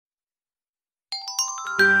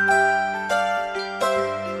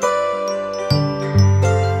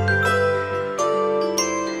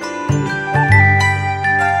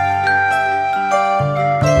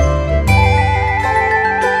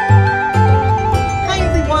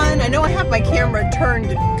my camera turned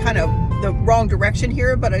kind of the wrong direction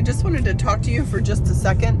here, but I just wanted to talk to you for just a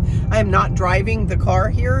second. I am not driving the car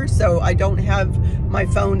here, so I don't have my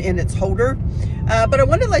phone in its holder. But I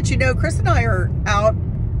wanted to let you know, Chris and I are out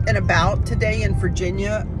and about today in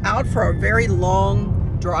Virginia, out for a very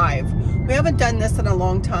long drive. We haven't done this in a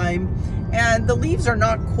long time, and the leaves are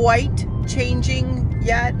not quite changing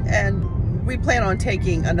yet, and we plan on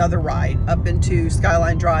taking another ride up into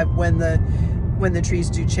Skyline Drive when the trees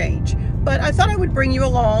do change. But I thought I would bring you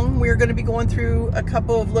along. We're going to be going through a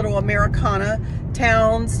couple of little Americana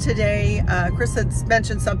towns today. Chris had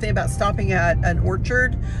mentioned something about stopping at an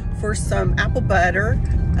orchard for some apple butter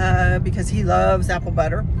because he loves apple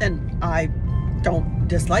butter, and I don't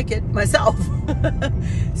dislike it myself.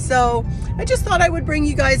 So I just thought I would bring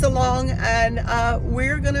you guys along, and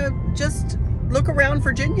we're gonna just look around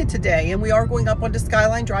Virginia today. And we are going up onto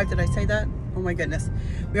Skyline Drive. Did I say that? Oh my goodness.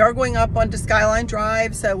 We are going up onto Skyline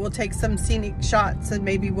Drive, so we'll take some scenic shots, and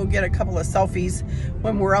maybe we'll get a couple of selfies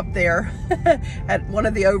when we're up there at one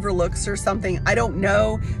of the overlooks or something. I don't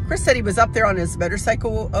know. Chris said he was up there on his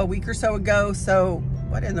motorcycle a week or so ago, so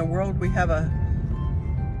what in the world? We have a,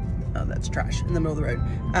 oh, that's trash in the middle of the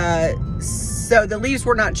road. So the leaves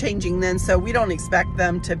were not changing then, so we don't expect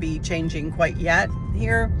them to be changing quite yet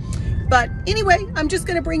here. But anyway, I'm just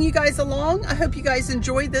going to bring you guys along. I hope you guys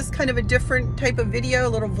enjoyed this kind of a different type of video, a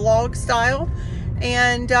little vlog style.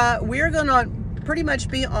 And we're going to pretty much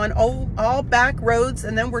be on all back roads,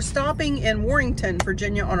 and then we're stopping in Warrenton,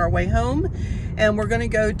 Virginia on our way home. And we're going to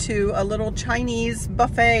go to a little Chinese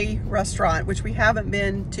buffet restaurant, which we haven't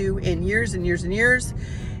been to in years and years and years.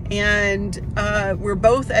 And we're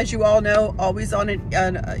both, as you all know, always on it,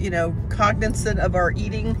 you know, cognizant of our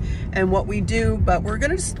eating and what we do. But we're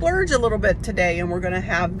going to splurge a little bit today, and we're going to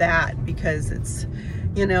have that because it's,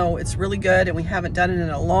 you know, it's really good, and we haven't done it in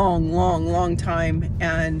a long time.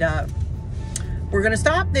 And we're going to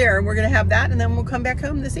stop there, and we're going to have that, and then we'll come back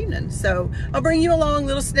home this evening. So I'll bring you along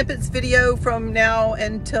little snippets video from now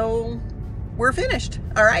until we're finished.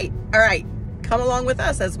 All right. Come along with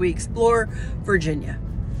us as we explore Virginia.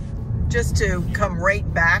 Just to come right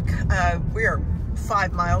back, we are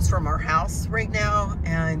 5 miles from our house right now,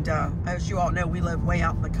 and as you all know, we live way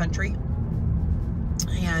out in the country,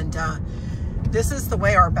 and this is the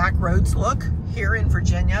way our back roads look here in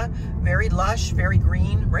Virginia. Very lush, very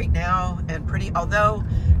green right now, and pretty, although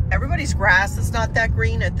everybody's grass is not that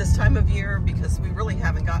green at this time of year because we really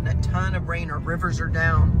haven't gotten a ton of rain. Our rivers are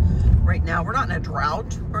down right now. We're not in a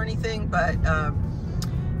drought or anything, but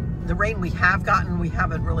the rain we have gotten, we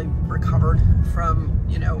haven't really recovered from,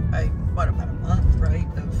 you know, about a month, right,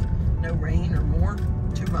 of no rain or more.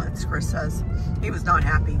 2 months, Chris says. He was not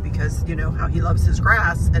happy because, you know, how he loves his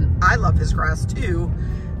grass, and I love his grass too.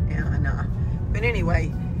 And but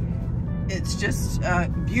anyway, it's just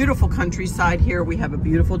beautiful countryside here. We have a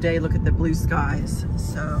beautiful day. Look at the blue skies.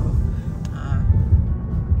 So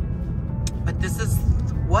but this is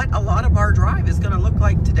what a lot of our drive is going to look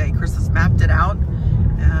like today. Chris has mapped it out.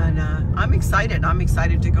 And I'm excited. I'm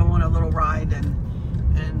excited to go on a little ride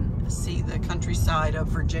and see the countryside of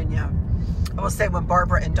Virginia. I will say, when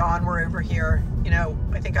Barbara and Dawn were over here, you know,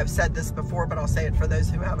 I think I've said this before, but I'll say it for those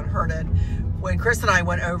who haven't heard it. When Chris and I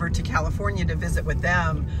went over to California to visit with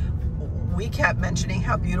them, we kept mentioning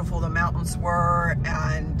how beautiful the mountains were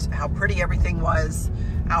and how pretty everything was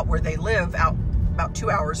out where they live, out about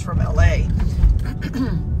 2 hours from LA.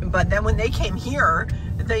 But then when they came here,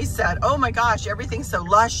 they said, oh my gosh, everything's so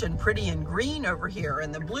lush and pretty and green over here.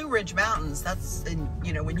 And the Blue Ridge Mountains, that's,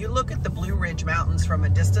 you know, when you look at the Blue Ridge Mountains from a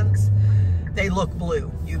distance, they look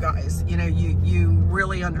blue, you guys. You know, you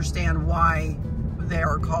really understand why they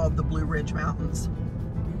are called the Blue Ridge Mountains.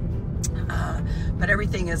 But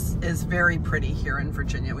everything is very pretty here in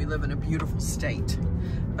Virginia. We live in a beautiful state.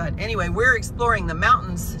 But anyway, we're exploring the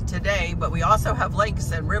mountains today, but we also have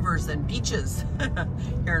lakes and rivers and beaches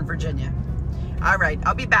here in Virginia. All right,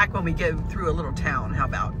 I'll be back when we go through a little town. How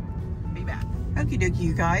about? Be back. Okie dokie,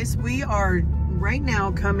 you guys. We are right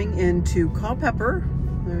now coming into Culpeper.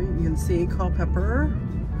 There you can see Culpeper,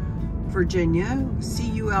 Virginia,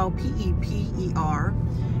 C-U-L-P-E-P-E-R.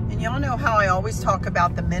 And y'all know how I always talk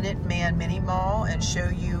about the Minuteman Mini Mall and show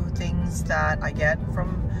you things that I get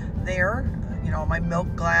from there. You know, my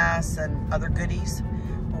milk glass and other goodies.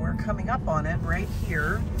 Well, we're coming up on it right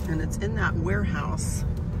here, and it's in that warehouse,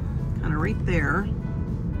 kind of right there,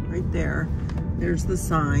 right there. There's the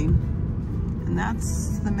sign, and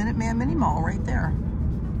that's the Minuteman Mini Mall right there.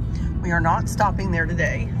 We are not stopping there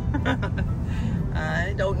today.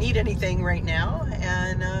 I don't need anything right now,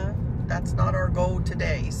 and that's not our goal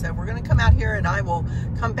today. So we're gonna come out here, and I will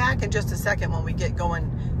come back in just a second when we get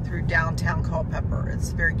going through downtown Culpeper.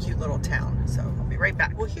 It's a very cute little town, so I'll be right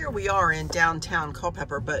back. Well, here we are in downtown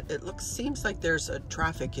Culpeper, but it seems like there's a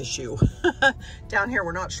traffic issue. Down here,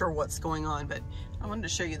 we're not sure what's going on, but I wanted to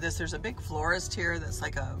show you this. There's a big florist here that's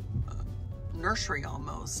like a nursery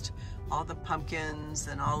almost. All the pumpkins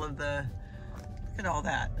and all of the, look at all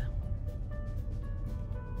that.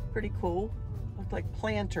 Pretty cool. Look like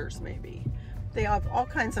planters maybe. They have all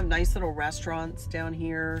kinds of nice little restaurants down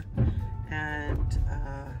here, and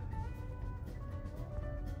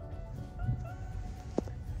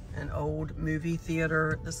an old movie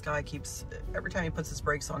theater. This guy keeps, every time he puts his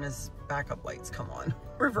brakes on, his backup lights come on.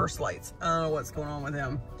 Reverse lights. I don't know what's going on with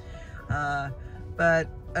him. But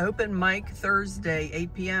open mic Thursday,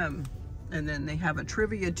 8 p.m. And then they have a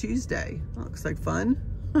trivia Tuesday. That looks like fun.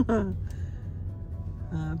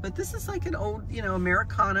 But this is like an old, you know,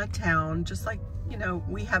 Americana town, just like, you know,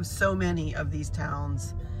 we have so many of these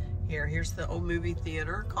towns here. Here's the old movie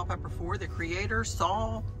theater, Culpeper 4, The Creator,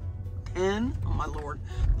 Saw 10, oh my Lord,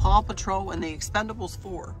 Paw Patrol, and The Expendables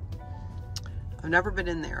 4. I've never been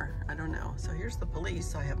in there. I don't know. So here's the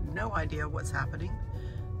police. I have no idea what's happening.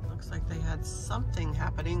 Looks like they had something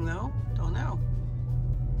happening though. Don't know.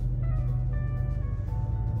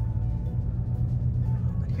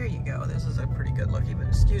 Here you go. This is a pretty good look. Even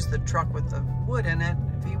excuse the truck with the wood in it.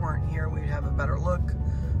 If he weren't here, we'd have a better look.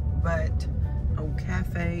 But old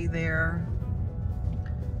cafe there.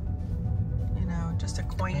 You know, just a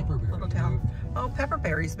quaint little town. Oh,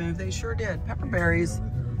 Pepperberries moved. They sure did. Pepperberries.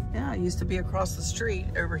 Yeah, it used to be across the street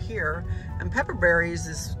over here. And Pepperberries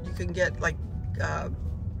is, you can get like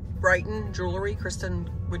Brighton jewelry. Kristen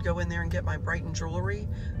would go in there and get my Brighton jewelry.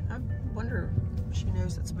 I wonder if she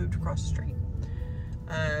knows it's moved across the street.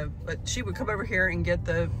 But she would come over here and go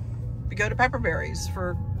to Pepperberries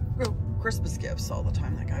for Christmas gifts all the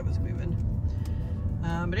time. That guy was moving.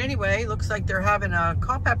 But anyway, looks like they're having a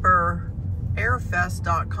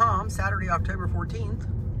CulpeperAirFest.com Saturday, October 14th,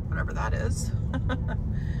 whatever that is.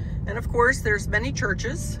 And of course, there's many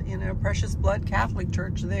churches, you know, Precious Blood Catholic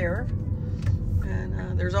Church there.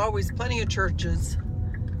 And there's always plenty of churches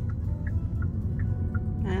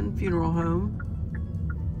and funeral home.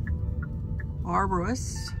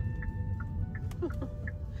 Arborists.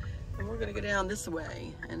 And we're gonna go down this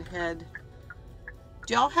way and head.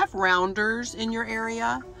 Do y'all have rounders in your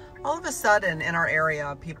area? All of a sudden in our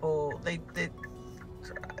area, people,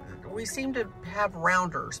 we seem to have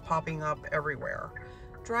rounders popping up everywhere.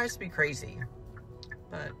 Drives me crazy.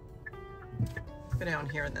 But go down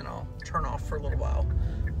here and then I'll turn off for a little while.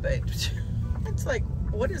 But it's like,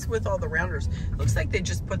 what is with all the rounders? Looks like they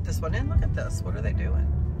just put this one in. Look at this. What are they doing?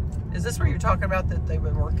 Is this where you're talking about that they've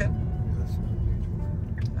been working?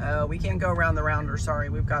 We can't go around the rounder. Sorry,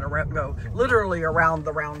 we've got to go literally around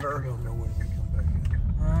the rounder.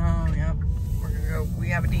 Oh, yep. We're gonna go. We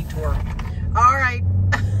have a detour. All right.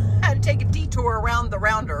 I had to take a detour around the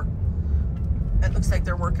rounder. It looks like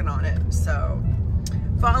they're working on it. So,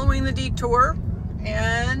 following the detour,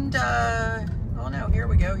 and oh no, here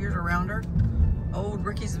we go. Here's a rounder. Old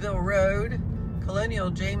Rickeysville Road. Colonial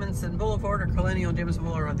Jamison Boulevard or Colonial Jamison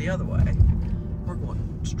Boulevard the other way. We're going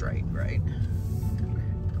straight, right?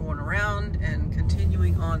 Going around and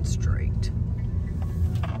continuing on straight.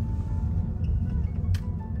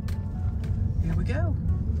 Here we go.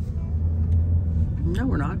 No,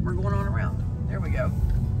 we're not. We're going on around. There we go.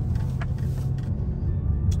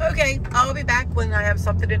 Okay, I'll be back when I have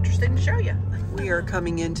something interesting to show you. We are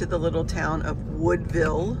coming into the little town of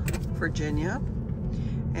Woodville, Virginia.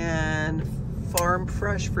 And farm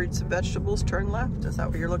fresh fruits and vegetables, turn left. Is that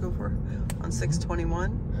what you're looking for? On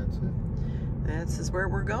 621? That's it. This is where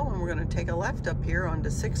we're going. We're going to take a left up here onto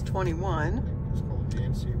 621. It's called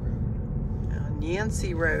Yancey Road.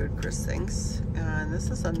 Yancey Road, Chris thinks. And this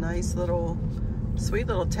is a nice little, sweet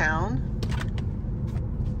little town.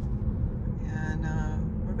 And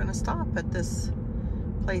we're going to stop at this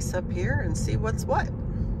place up here and see what's what.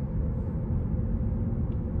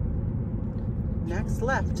 Next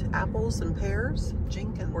left, apples and pears,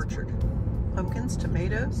 Jenkins Orchard. Pumpkins,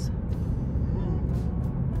 tomatoes.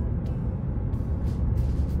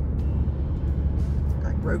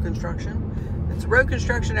 Like road construction. It's road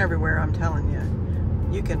construction everywhere, I'm telling you.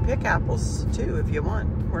 You can pick apples too if you want.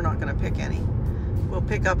 We're not gonna pick any. We'll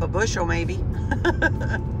pick up a bushel maybe.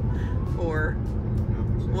 Or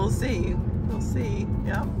we'll see. We'll see.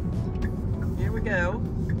 Yep. Here we go.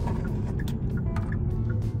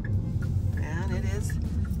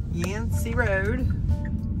 Yancey Road.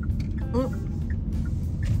 Ooh.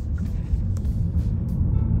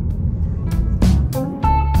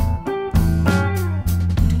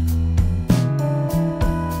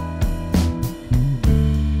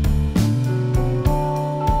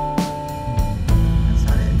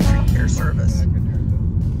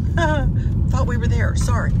 there.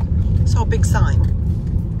 Sorry. Saw a big sign.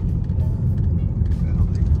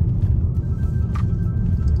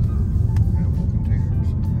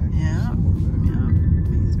 Yeah.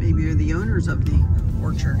 These maybe are the owners of the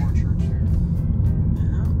orchard. Yeah.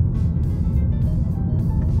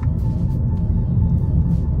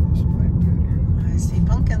 I see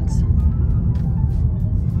pumpkins.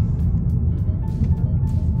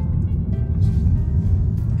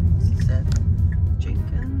 This is at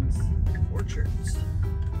Jenkins Orchards.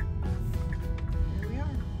 Here we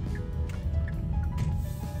are.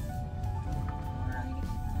 Alrighty.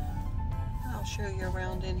 I'll show you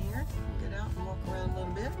around in here. Get out and walk around a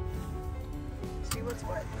little bit. See what's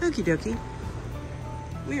what. Okie dokie.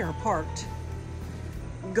 We are parked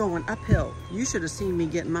going uphill. You should have seen me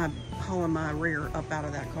hauling my rear up out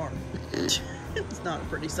of that car. It's not a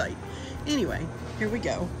pretty sight. Anyway, here we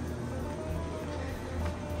go.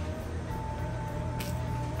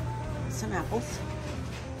 Some apples.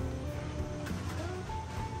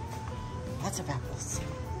 Lots of apples.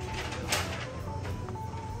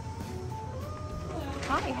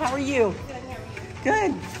 Hi, how are you? Good, how are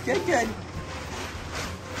you? Good, good, good.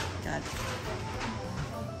 Got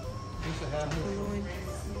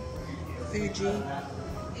Fuji.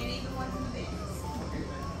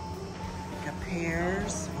 Got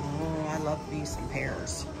pears. Oh, I love me some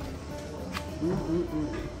pears. $5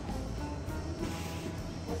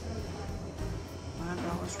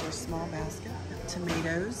 for a small basket. Got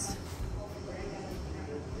tomatoes.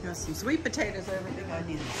 Got some sweet potatoes, everything I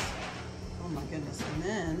need. Oh my goodness. And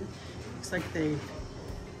then, looks like they've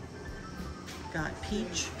got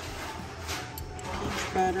peach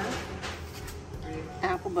butter,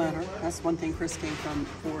 apple butter. That's one thing Chris came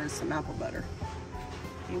for is some apple butter.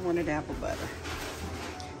 He wanted apple butter.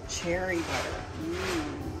 Cherry butter.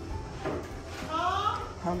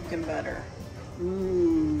 Pumpkin butter.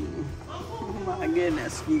 Oh my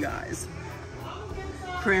goodness, you guys.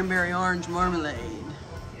 Cranberry orange marmalade.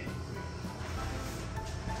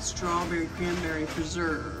 Strawberry cranberry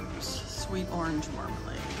preserves. Sweet orange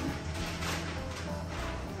marmalade.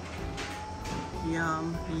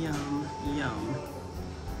 Yum, yum, yum.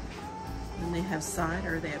 And they have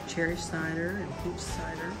cider. They have cherry cider and peach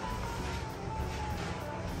cider.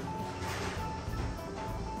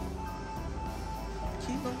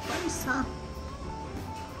 Cute little place, huh?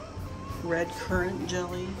 Red currant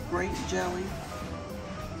jelly, grape jelly.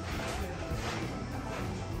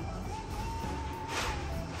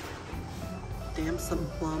 Damson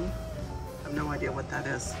plum. I have no idea what that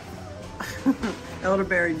is.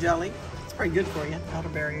 Elderberry jelly. It's pretty good for you.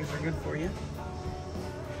 Elderberries are good for you.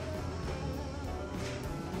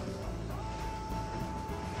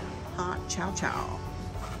 Hot chow chow.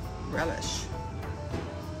 Relish.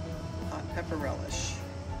 Hot pepper relish.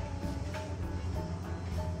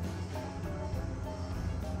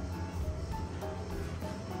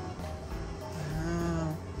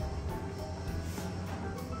 Oh.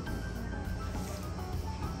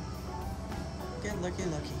 Good looky,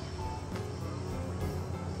 looky.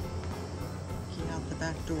 Out the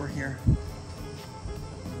back door here.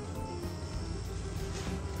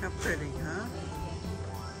 How pretty, huh?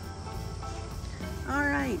 All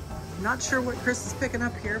right. Not sure what Chris is picking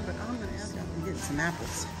up here, but I'm gonna ask him to get some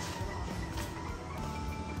apples.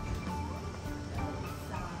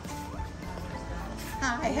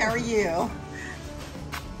 Hi, how are you?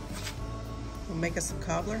 We'll make us some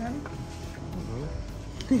cobbler, honey?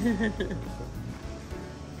 Mm-hmm.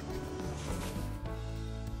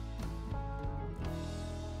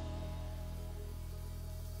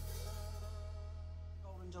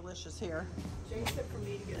 Delicious here. For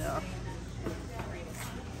me to get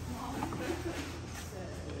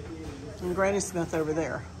And Granny Smith over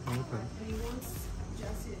there. Okay.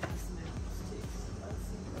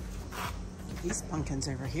 These pumpkins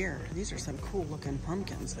over here. These are some cool looking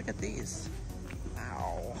pumpkins. Look at these.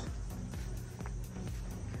 Wow.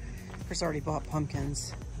 Chris already bought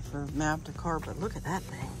pumpkins for Mav to carve, but look at that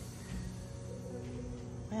thing.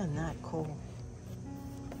 Isn't that cool?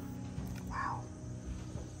 Wow.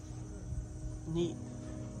 Neat.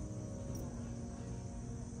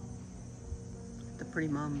 The pretty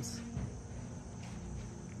mums.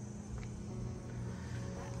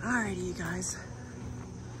 Alrighty, you guys.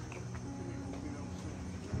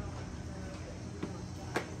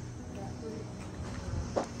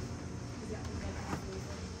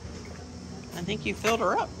 I think you filled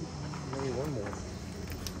her up. Maybe one more.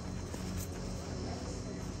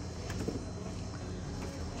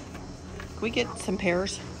 Can we get some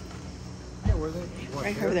pears? Yeah, where are they?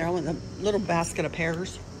 Right over there. I want a little basket of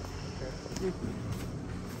pears. Okay.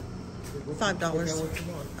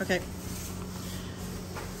 $5. Okay.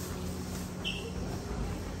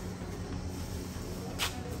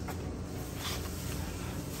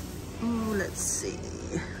 see.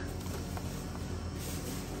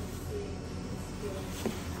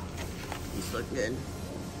 These look good.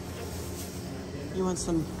 You want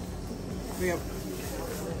some? Here we go.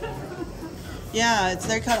 Yeah,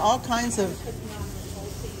 they cut all kinds of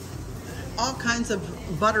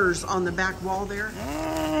butters on the back wall there.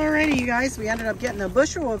 Alrighty, you guys, we ended up getting a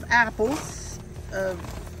bushel of apples, of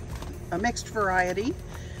a mixed variety,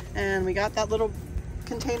 and we got that little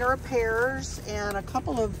container of pears and a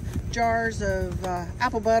couple of jars of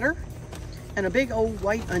apple butter and a big old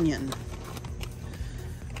white onion.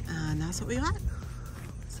 And that's what we got.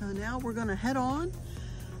 So now we're gonna head on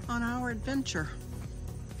our adventure.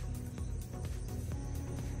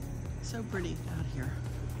 So pretty out here.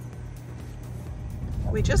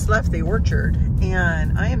 We just left the orchard,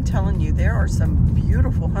 and I am telling you, there are some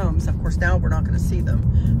beautiful homes. Of course, now we're not going to see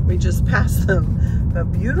them. We just passed them,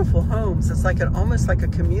 but beautiful homes. It's like almost like a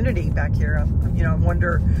community back here. You know, I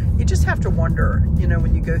wonder, you just have to wonder, you know,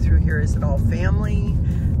 when you go through here, is it all family?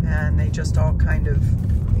 And they just all kind of,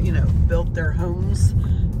 you know, built their homes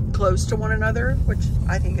close to one another, which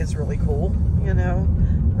I think is really cool, you know.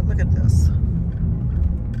 But look at this.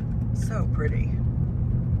 So pretty.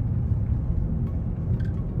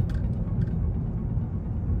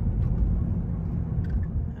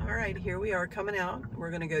 Here we are coming out. We're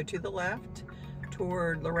going to go to the left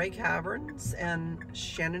toward Luray Caverns and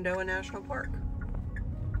Shenandoah National Park.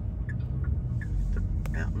 The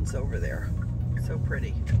mountains over there. So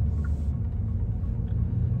pretty.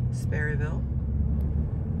 Sperryville.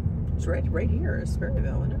 It's right here is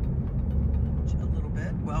Sperryville, isn't it? Just a little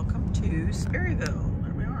bit. Welcome to Sperryville.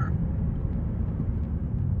 There we are.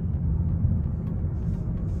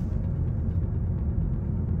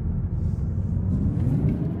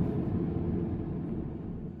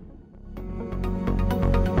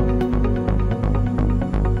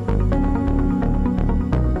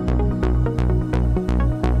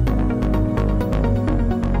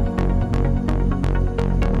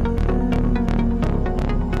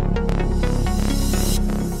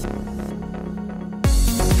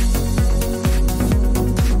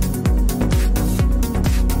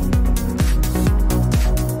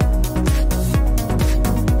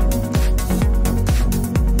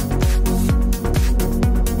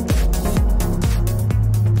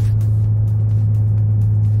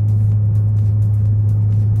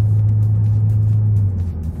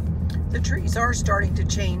 Are starting to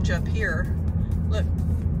change up here. Look,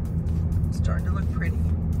 it's starting to look pretty.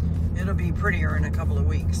 It'll be prettier in a couple of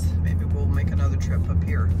weeks. Maybe we'll make another trip up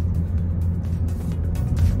here.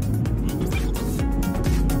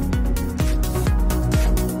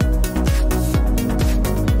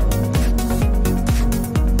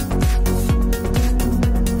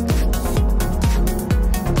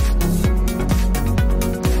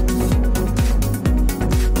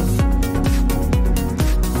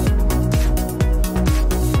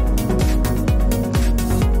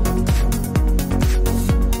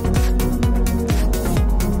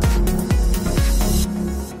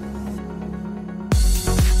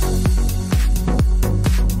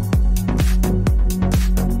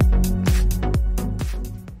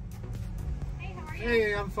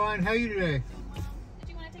 Fine. How are you today? Did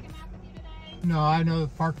you want to take a map with you today? No, I know the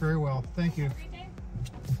park very well. Thank you.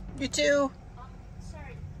 You too.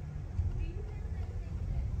 Sorry. Here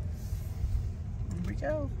we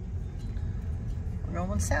go. We're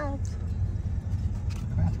going south.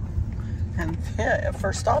 And yeah,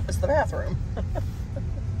 first stop is the bathroom.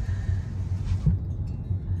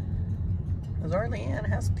 Because Arlynn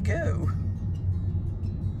has to go.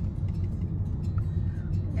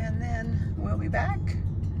 And then we'll be back.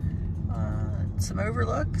 Some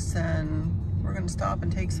overlooks, and we're going to stop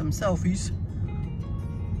and take some selfies.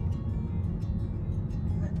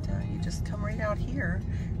 But you just come right out here,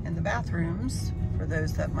 and the bathrooms, for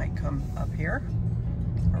those that might come up here,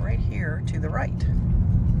 are right here to the right.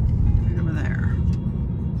 Right over there.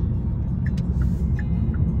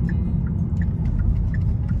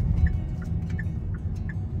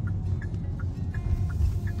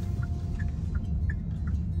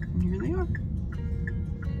 And here they are.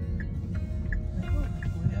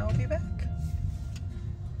 We'll be back.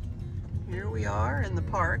 Here we are in the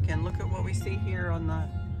park, and look at what we see here on the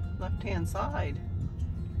left-hand side.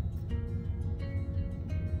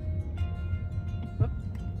 Whoop,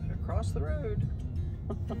 across the road.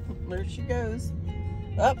 There she goes.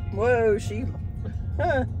 Up, whoa, she.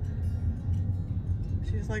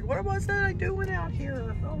 She's like, what was that I doing out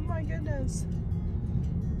here? Oh my goodness.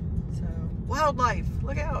 So, wildlife,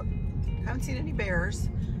 look out. Haven't seen any bears.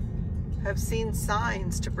 Have seen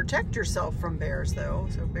signs to protect yourself from bears though,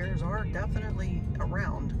 so bears are definitely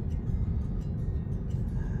around.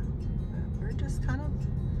 We're just just kind of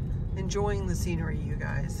enjoying the scenery, you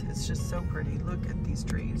guys. It's just so pretty. Look at these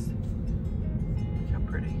trees. Look how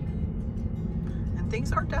pretty. And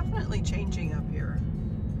things are definitely changing up here.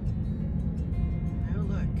 Oh,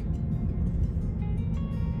 look.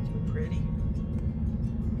 So pretty.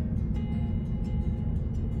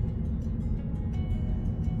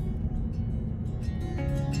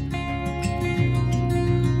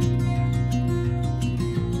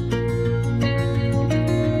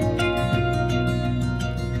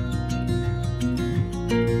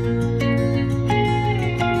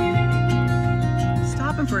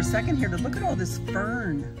 For a second here to look at all this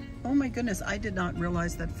fern. Oh my goodness, I did not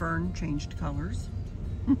realize that fern changed colors.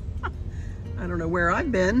 I don't know where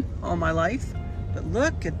I've been all my life, but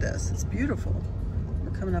look at this, it's beautiful.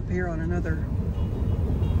 We're coming up here on another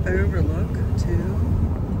overlook too.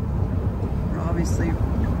 We're obviously,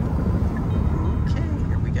 okay,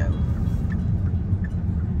 here we go.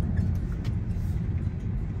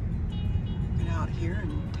 Get out here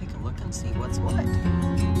and take a look and see what's what.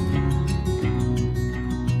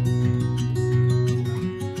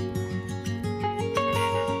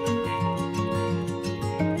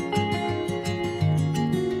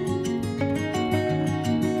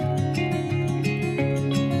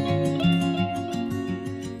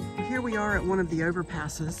 One of the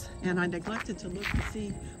overpasses, and I neglected to look to see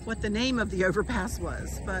what the name of the overpass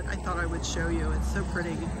was, but I thought I would show you. It's so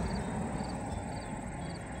pretty.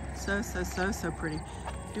 So pretty.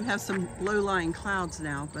 We do have some low-lying clouds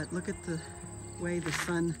now, but look at the way the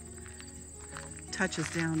sun touches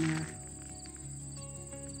down there.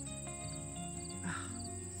 Oh,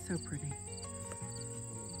 so pretty.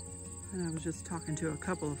 And I was just talking to a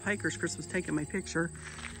couple of hikers. Chris was taking my picture,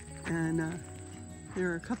 and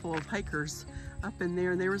there are a couple of hikers up in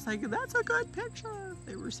there, and they were like, "That's a good picture."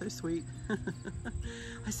 They were so sweet.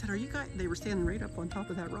 I said, "Are you guys," they were standing right up on top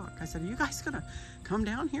of that rock. I said, "Are you guys gonna come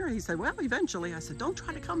down here?" He said, "Well, eventually." I said, "Don't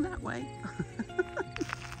try to come that way."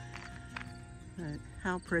 But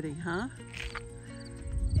how pretty, huh?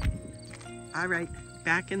 All right,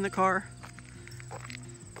 back in the car.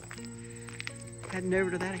 Heading over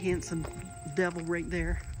to that handsome devil right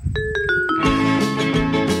there.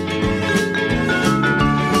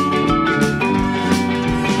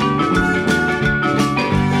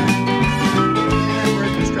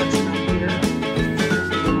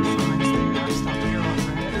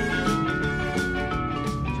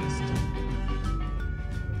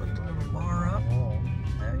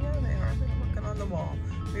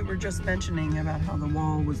 Just mentioning about how the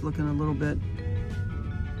wall was looking a little bit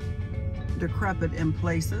decrepit in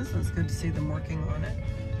places. It's good to see them working on it.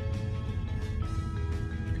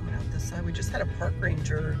 Coming out this side, we just had a park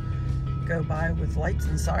ranger go by with lights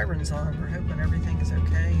and sirens on. We're hoping everything is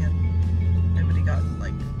okay and nobody got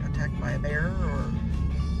like attacked by a bear or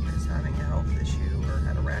is having a health issue or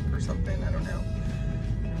had a wreck or something. I don't know.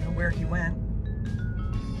 I don't know where he went.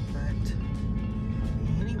 But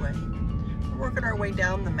anyway, working our way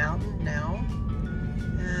down the mountain now,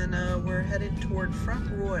 and we're headed toward Front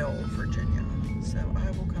Royal, Virginia. So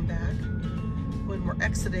I will come back when we're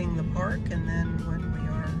exiting the park, and then when we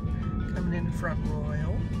are coming into Front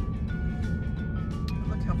Royal.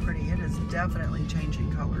 Look how pretty it is. Definitely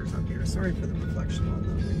changing colors up here. Sorry for the reflection on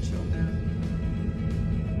the windshield there.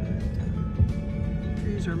 But,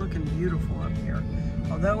 trees are looking beautiful up here.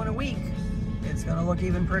 Although in a week, it's going to look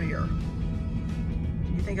even prettier.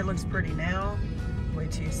 You think it looks pretty now?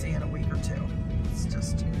 Wait till you see in a week or two. It's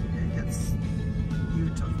just, it gets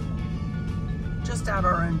beautiful. Just out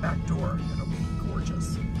our own back door, it'll be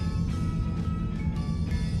gorgeous.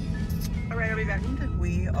 All right, I'll be back.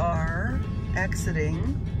 We are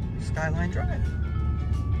exiting Skyline Drive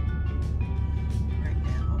right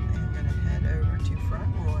now. I'm gonna head over to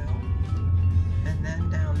Front Royal and then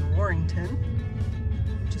down Warrington,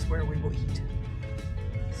 which is where we will eat.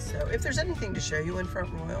 So if there's anything to show you in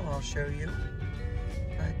Front Royal, I'll show you.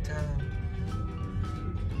 But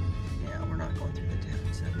yeah, we're not going through the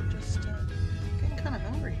town, so we're just getting kind of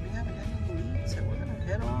hungry. We haven't had anything to eat, so we're gonna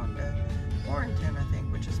head on to Warrington, I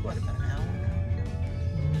think, which is what, about an hour now?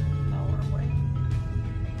 An hour away.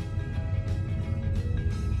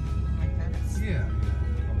 Like that is 1:43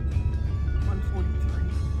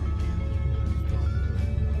 right now.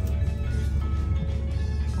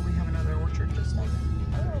 Oh, we have another orchard just up.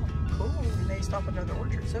 Oh, cool. We may stop at another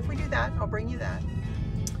orchard. So if we do that, I'll bring you that.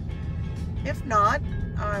 If not,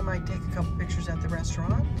 I might take a couple pictures at the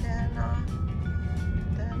restaurant, and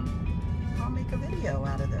then I'll make a video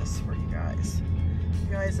out of this for you guys. You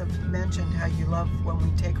guys have mentioned how you love when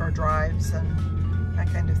we take our drives and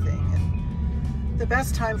that kind of thing. And the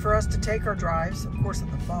best time for us to take our drives, of course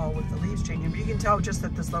in the fall with the leaves changing, but you can tell just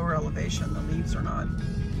at this lower elevation, the leaves are not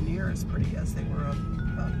near as pretty as they were up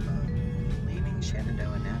leaning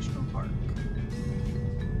Shenandoah National Park,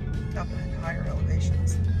 up at higher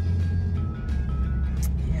elevations.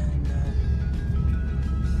 And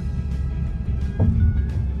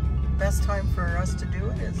best time for us to do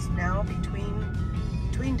it is now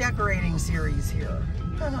between decorating series here.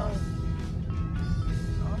 On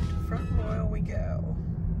to Front Royal we go.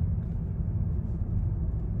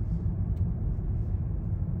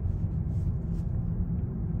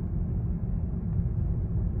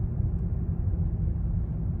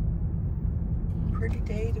 Pretty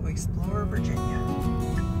day to explore Virginia.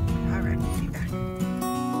 All right, we'll be back.